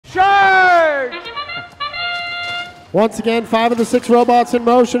Charge! Once again, 5 of the 6 robots in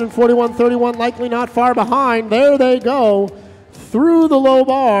motion, and 41-31 likely not far behind. There they go through the low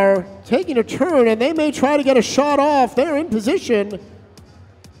bar, taking a turn, and they may try to get a shot off. They're in position,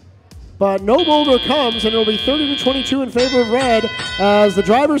 but no boulder comes, and it'll be 30-22 in favor of red as the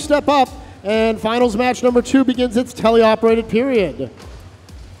drivers step up, and finals match number 2 begins its teleoperated period.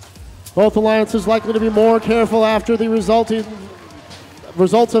 Both alliances likely to be more careful after the results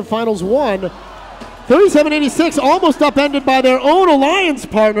of finals 1. 37-86, almost upended by their own alliance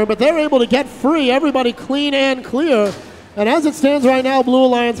partner, but they're able to get free. Everybody clean and clear. And as it stands right now, Blue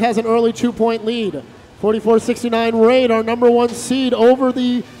Alliance has an early 2-point lead. 44-69 Raid, our number 1 seed, over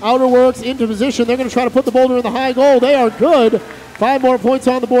the Outer Works into position. They're going to try to put the boulder in the high goal. They are good. 5 more points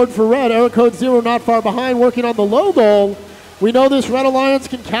on the board for red. Error code 0 not far behind, working on the low goal. We know this Red Alliance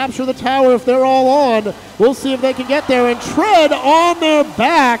can capture the tower if they're all on. We'll see if they can get there and tread on their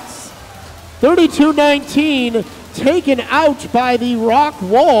backs. 32-19, taken out by the rock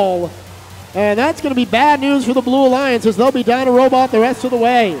wall. And that's going to be bad news for the Blue Alliance as they'll be down a robot the rest of the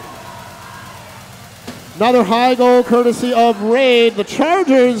way. Another high goal courtesy of Raid. The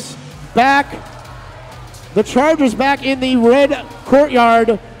Chargers back in the red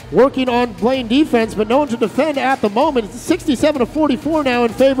courtyard working on playing defense, but no one to defend at the moment. It's 67-44 now in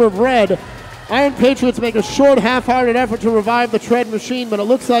favor of red. Iron Patriots make a short, half-hearted effort to revive the tread machine, but it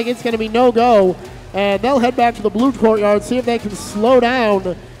looks like it's going to be no-go. And they'll head back to the blue courtyard, see if they can slow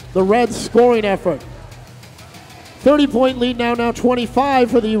down the red scoring effort. 30-point lead now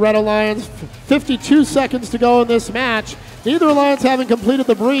 25 for the Red Alliance. 52 seconds to go in this match. Neither alliance having completed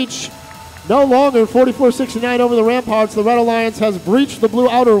the breach. No longer 44-69 over the ramparts. The Red Alliance has breached the blue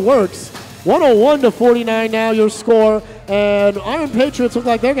Outer Works. 101-49 now your score. And Iron Patriots look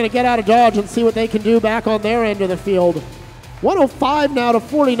like they're going to get out of Dodge and see what they can do back on their end of the field. 105 now to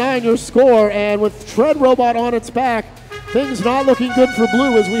 49 your score. And with Tread Robot on its back, things not looking good for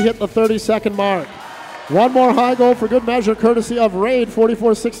blue as we hit the 30-second mark. One more high goal for good measure, courtesy of Raid.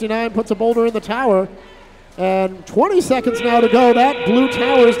 44-69 puts a boulder in the tower. And 20 seconds now to go. That blue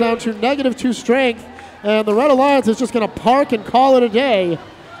tower is down to -2 strength. And the Red Alliance is just going to park and call it a day.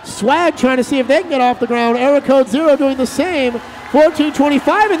 Swag trying to see if they can get off the ground. Error code 0 doing the same.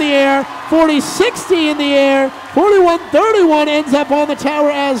 14-25 in the air. 40-60 in the air. 41-31 ends up on the tower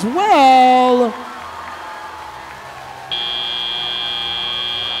as well.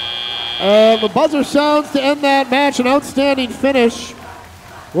 And the buzzer sounds to end that match. An outstanding finish.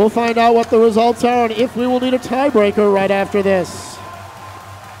 We'll find out what the results are and if we will need a tiebreaker right after this.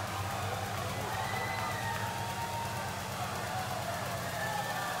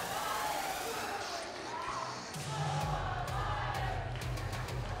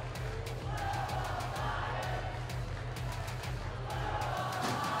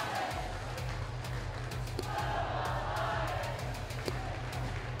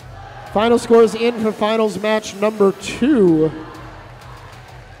 Final scores in for finals match number 2.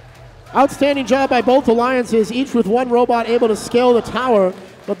 Outstanding job by both alliances, each with one robot able to scale the tower,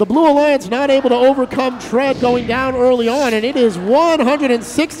 but the Blue Alliance not able to overcome Tread going down early on, and it is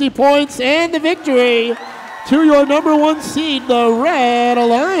 160 points and the victory to your number 1 seed, the Red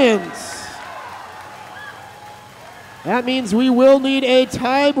Alliance. That means we will need a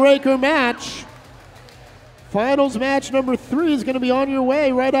tiebreaker match. Finals match number 3 is going to be on your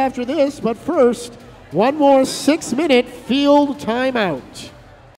way right after this, but first, one more 6-minute field timeout.